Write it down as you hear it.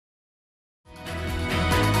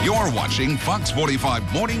You're watching Fox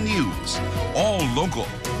 45 Morning News. All local,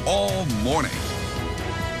 all morning.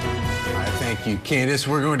 All right, thank you, Candace.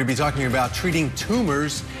 We're going to be talking about treating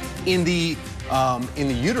tumors in the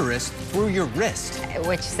uterus through your wrist.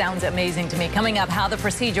 Which sounds amazing to me. Coming up, how the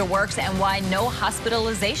procedure works and why no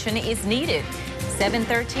hospitalization is needed.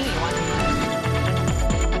 7:13.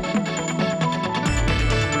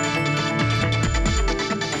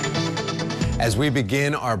 As we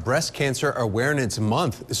begin our Breast Cancer Awareness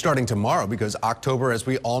Month starting tomorrow, because October, as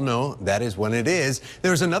we all know, that is when it is,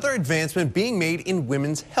 there's another advancement being made in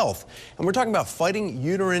women's health. And we're talking about fighting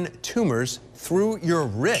uterine tumors through your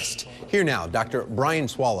wrist. Here now, Dr. Brian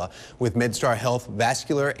Swehla with MedStar Health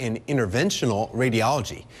Vascular and Interventional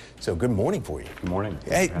Radiology. So good morning for you. Good morning.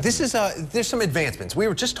 Hey, there's some advancements. We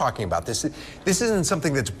were just talking about this. This isn't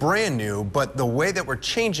something that's brand new, but the way that we're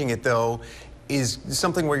changing it, though, is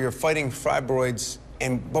something where you're fighting fibroids,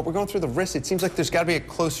 but we're going through the wrist. It seems like there's got to be a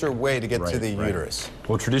closer way to get to the uterus.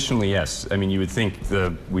 Well, traditionally, yes. I mean, you would think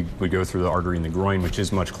we would go through the artery in the groin, which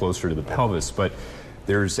is much closer to the pelvis, but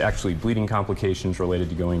there's actually bleeding complications related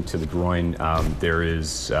to going to the groin. There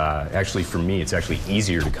is, actually for me, it's actually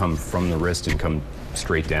easier to come from the wrist and come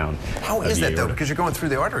straight down. How is that, though? Because you're going through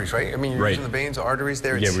the arteries, right? I mean, you're using the veins, arteries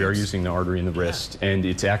there. Yeah, we are using the artery in the wrist, and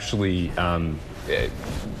it's actually,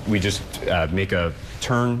 we just make a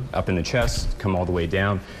turn up in the chest, come all the way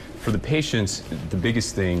down. For the patients, the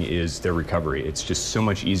biggest thing is their recovery. It's just so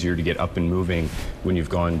much easier to get up and moving when you've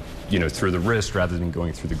gone, through the wrist rather than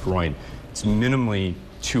going through the groin. It's minimally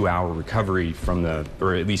 2-hour recovery from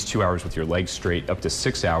or at least 2 hours with your legs straight, up to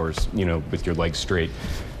 6 hours, with your legs straight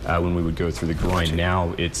when we would go through the groin.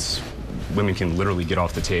 Now women can literally get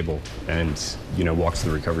off the table and, walk to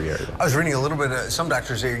the recovery area. I was reading a little bit, some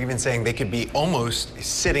doctors are even saying they could be almost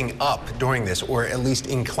sitting up during this, or at least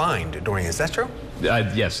inclined during this. Is that true?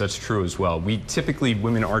 Yes, that's true as well.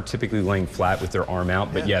 Women are typically laying flat with their arm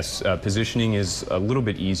out, but yes, positioning is a little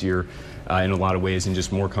bit easier in a lot of ways and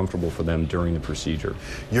just more comfortable for them during the procedure.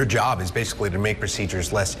 Your job is basically to make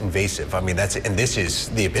procedures less invasive. I mean, and this is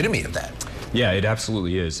the epitome of that. Yeah, it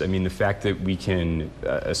absolutely is. I mean, the fact that we can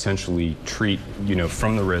essentially treat,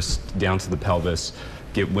 from the wrist down to the pelvis,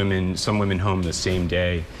 get some women home the same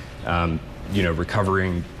day,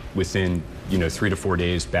 recovering within, 3 to 4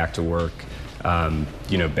 days back to work,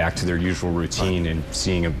 back to their usual routine and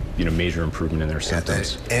seeing a, major improvement in their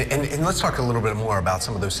symptoms. And let's talk a little bit more about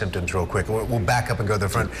some of those symptoms real quick. We'll back up and go to the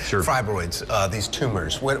front. Sure. Fibroids, these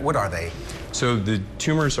tumors, what are they? So the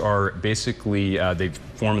tumors are basically, they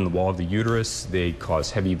form in the wall of the uterus. They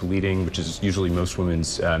cause heavy bleeding, which is usually most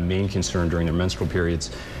women's main concern during their menstrual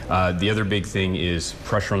periods. The other big thing is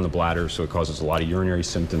pressure on the bladder, so it causes a lot of urinary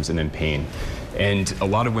symptoms and then pain. And a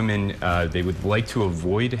lot of women, they would like to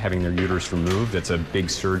avoid having their uterus removed. That's a big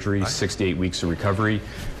surgery, 6 to 8 weeks of recovery.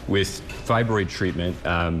 With fibroid treatment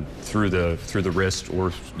through the wrist,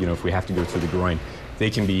 or if we have to go through the groin, they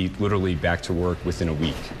can be literally back to work within a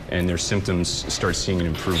week, and their symptoms start seeing an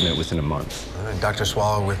improvement within a month. Dr.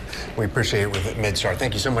 Swehla, we appreciate it with MedStar.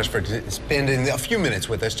 Thank you so much for spending a few minutes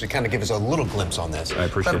with us to kind of give us a little glimpse on this. I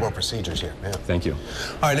appreciate it. Incredible procedures here. Yeah. Thank you.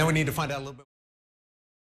 All right, now we need to find out a little bit.